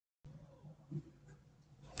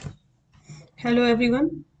Hello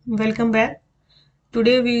everyone, welcome back.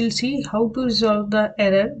 Today we will see how to resolve the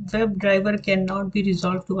error WebDriver cannot be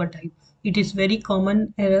resolved to a type. It is very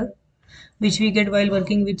common error which we get while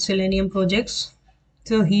working with Selenium projects.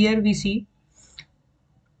 So here we see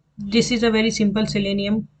this is a very simple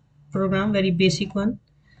Selenium program, very basic one.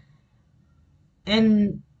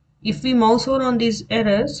 And if we mouse over on these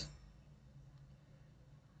errors,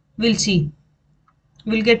 we'll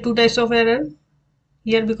get two types of error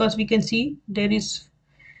here because we can see there is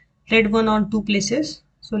red one on two places.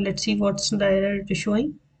 So let's see what's the error it is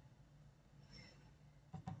showing.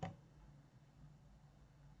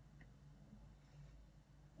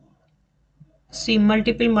 See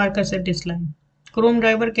multiple markers at this line.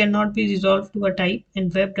 ChromeDriver cannot be resolved to a type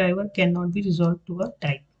and WebDriver cannot be resolved to a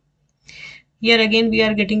type. Here again we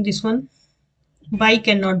are getting this one. By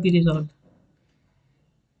cannot be resolved.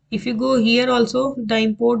 If you go here also, the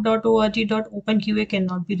import.org.openqa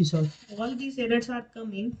cannot be resolved. All these errors are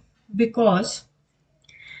coming because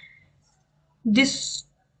this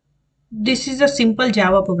is a simple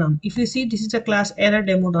Java program. If you see, this is a class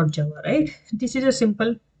ErrorDemo.java, right? This is a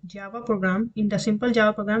simple Java program. In the simple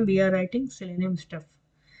Java program, we are writing Selenium stuff.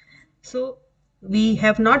 So we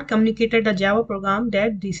have not communicated a Java program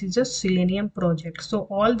that this is a Selenium project. So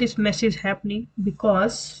all this mess is happening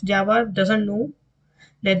because Java doesn't know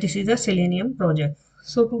that this is a Selenium project.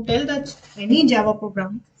 So to tell that any Java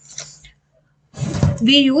program,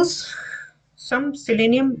 we use some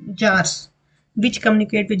Selenium jars which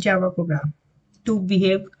communicate with Java program to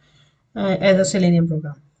behave as a Selenium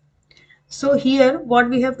program. So here what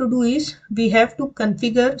we have to do is we have to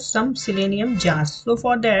configure some Selenium jars. So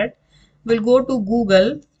for that we'll go to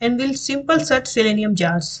Google and we'll simple search Selenium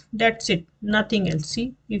jars. That's it, nothing else.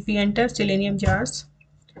 See, if we enter Selenium jars,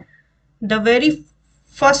 the very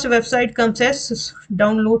first website comes as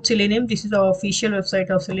download Selenium. This is the official website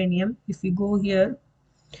of Selenium. If we go here,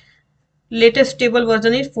 latest stable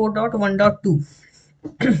version is 4.1.2.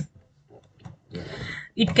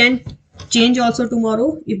 It can change also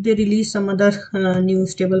tomorrow if they release some other new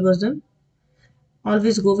stable version.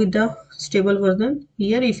 Always go with the stable version.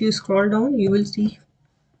 Here if you scroll down, you will see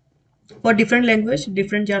for different language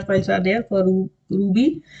different jar files are there. For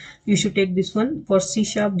Ruby you should take this one, for C#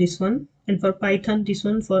 this one, and for Python this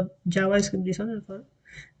one, for JavaScript this one, and for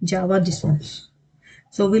Java this one.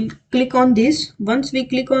 So we'll click on this. Once we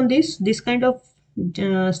click on this kind of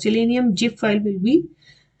Selenium zip file will be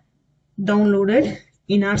downloaded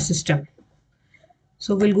in our system.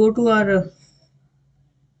 So we'll go to our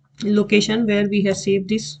location where we have saved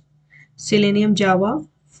this Selenium Java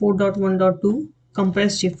 4.1.2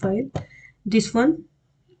 compressed zip file. This one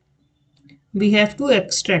we have to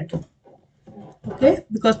extract, okay,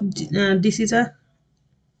 because this is a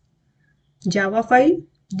Java file,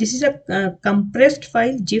 this is a compressed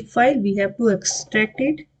file, zip file. We have to extract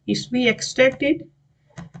it. If we extract it,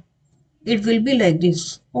 it will be like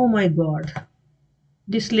this. Oh my god,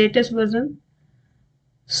 this latest version,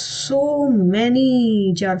 so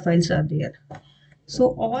many jar files are there.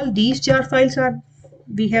 So all these jar files are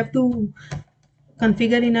we have to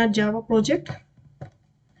configure in our Java project,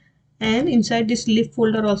 and inside this lib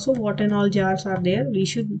folder also what and all jars are there. We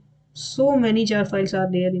should, so many jar files are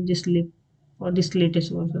there in this lib for this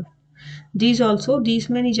latest version. These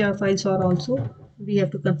many jar files are also we have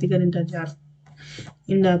to configure in the jar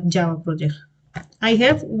in the Java project. I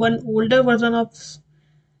have one older version of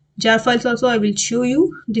jar files also. I will show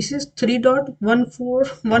you. This is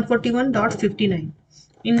 3.141.59.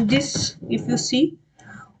 in this, if you see,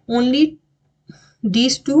 only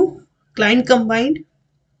these two client combined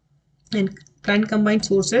and client combined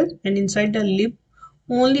sources, and inside the lib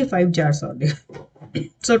only 5 jars are there.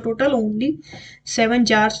 So total only 7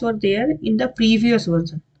 jars were there in the previous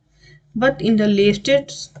version, but in the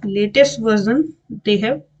latest version they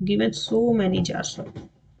have given so many jars,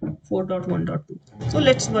 4.1.2. so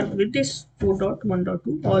let's work with this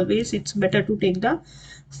 4.1.2. always it's better to take the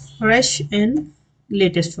fresh and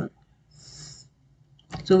latest one.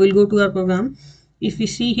 So we'll go to our program. If we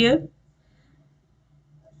see here,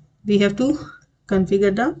 we have to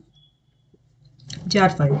configure the jar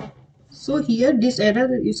file. So here this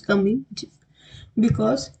error is coming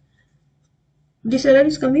because this error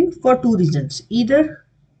is coming for two reasons. Either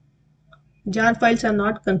jar files are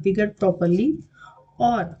not configured properly,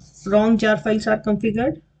 or wrong jar files are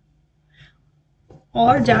configured,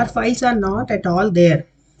 or jar files are not at all there.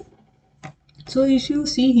 So if you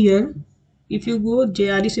see here, if you go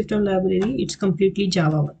JRE system library, it's completely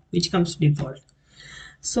Java 1 which comes default.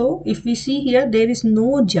 So if we see here, there is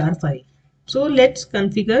no jar file. So let's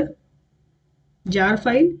configure jar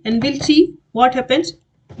file and we'll see what happens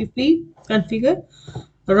if we configure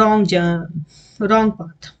wrong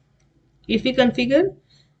path. If we configure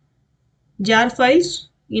jar files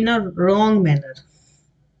in a wrong manner,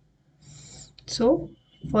 so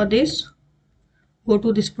for this, go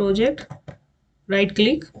to this project, right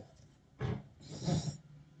click,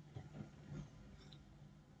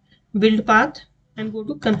 build path, and go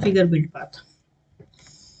to configure build path.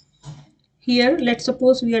 Here let's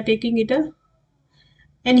suppose we are taking it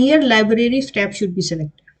and here libraries tab should be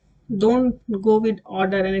selected. Don't go with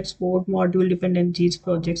order and export, module dependencies,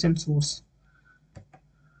 projects, and source.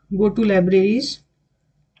 Go to libraries.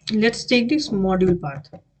 Let's take this module path.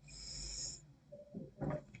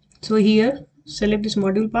 So here select this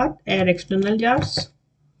module path, add external jars,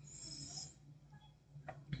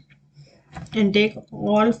 and take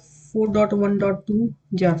all 4.1.2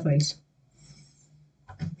 jar files.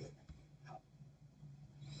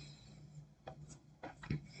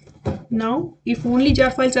 Now if only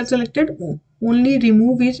jar files are selected, only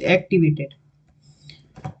remove is activated.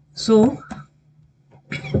 So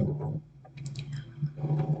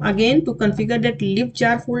again, to configure that lib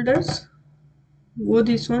jar folders, go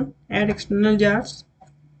this one, add external jars.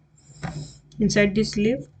 Inside this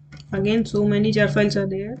lib, again so many jar files are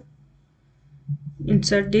there.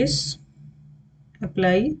 Insert this,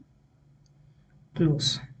 apply,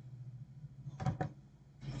 close.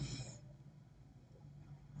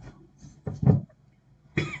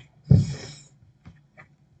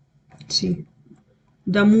 See,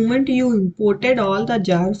 the moment you imported all the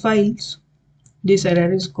jar files, this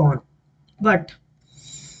error is gone. But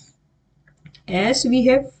as we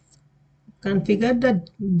have configured the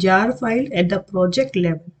jar file at the project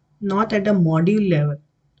level, not at the module level,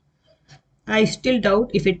 I still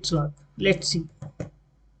doubt if it's work. Let's see.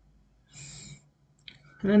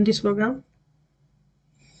 Run this program.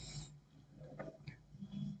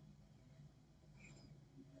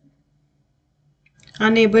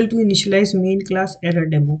 Unable to initialize main class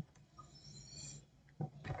ErrorDemo.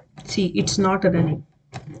 See, it's not running.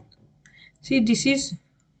 See, this is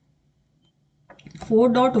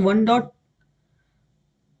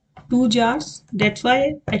 4.1.2 jars. That's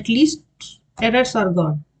why at least errors are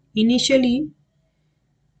gone. Initially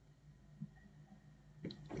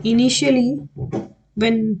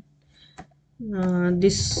when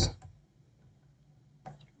this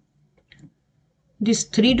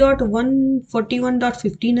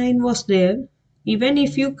 3.141.59 was there, even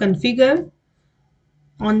if you configure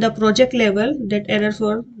on the project level, that errors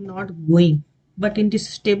were not going. But in this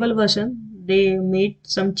stable version, they made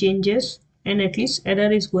some changes and at least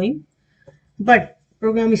error is going, but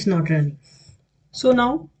program is not running. So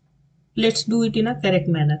now let's do it in a correct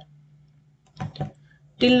manner.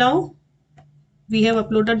 Till now we have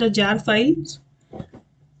uploaded the jar files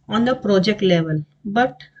on the project level,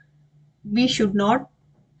 but we should not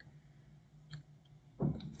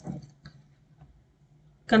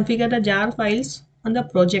configure the jar files on the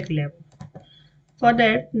project level. For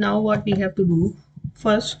that, now what we have to do,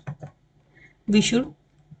 first we should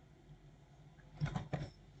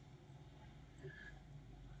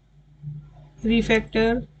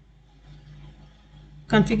refactor,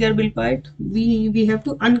 configure build path. We have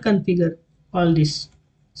to unconfigure all this.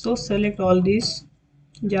 So select all these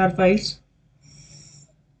jar files.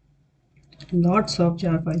 Lots of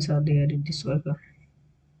jar files are there in this worker.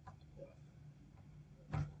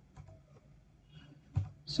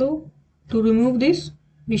 So to remove this,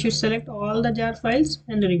 we should select all the jar files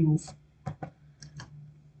and remove.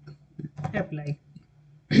 Apply.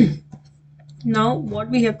 Now what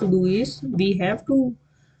we have to do is we have to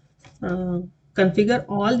configure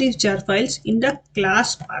all these jar files in the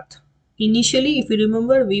class path. Initially, if you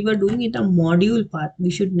remember, we were doing it a module path. We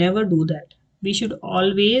should never do that. We should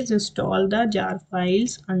always install the jar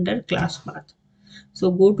files under class path.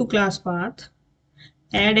 So go to class path,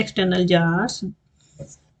 add external jars,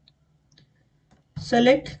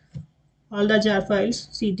 select all the jar files.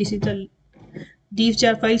 See, this is these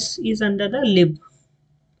jar files is under the lib.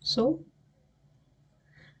 So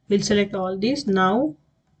we'll select all these. Now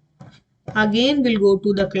again we'll go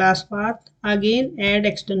to the class path, again add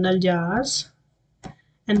external jars,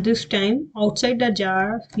 and this time outside the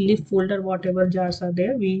jar lib folder, whatever jars are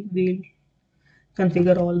there, we will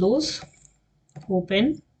configure all those.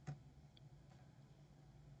 Open,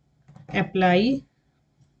 apply.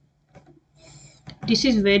 This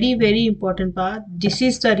is very important part. This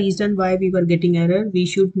is the reason why we were getting error. We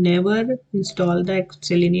should never install the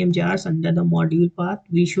Selenium jars under the module path.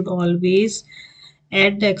 We should always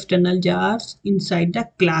add the external jars inside the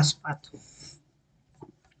class path.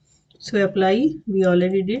 So apply, we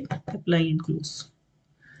already did, apply and close.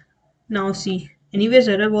 Now see, anyways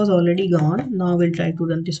error was already gone. Now we'll try to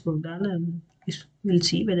run this program and We'll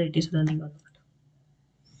see whether it is running or not.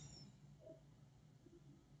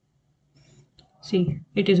 See,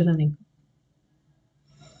 it is running.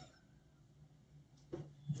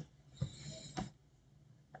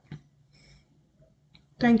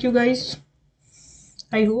 Thank you guys.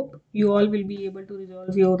 I hope you all will be able to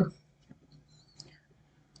resolve your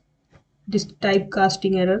this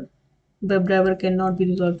typecasting error. WebDriver cannot be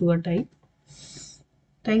resolved to a type.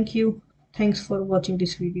 Thank you. Thanks for watching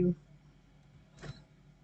this video.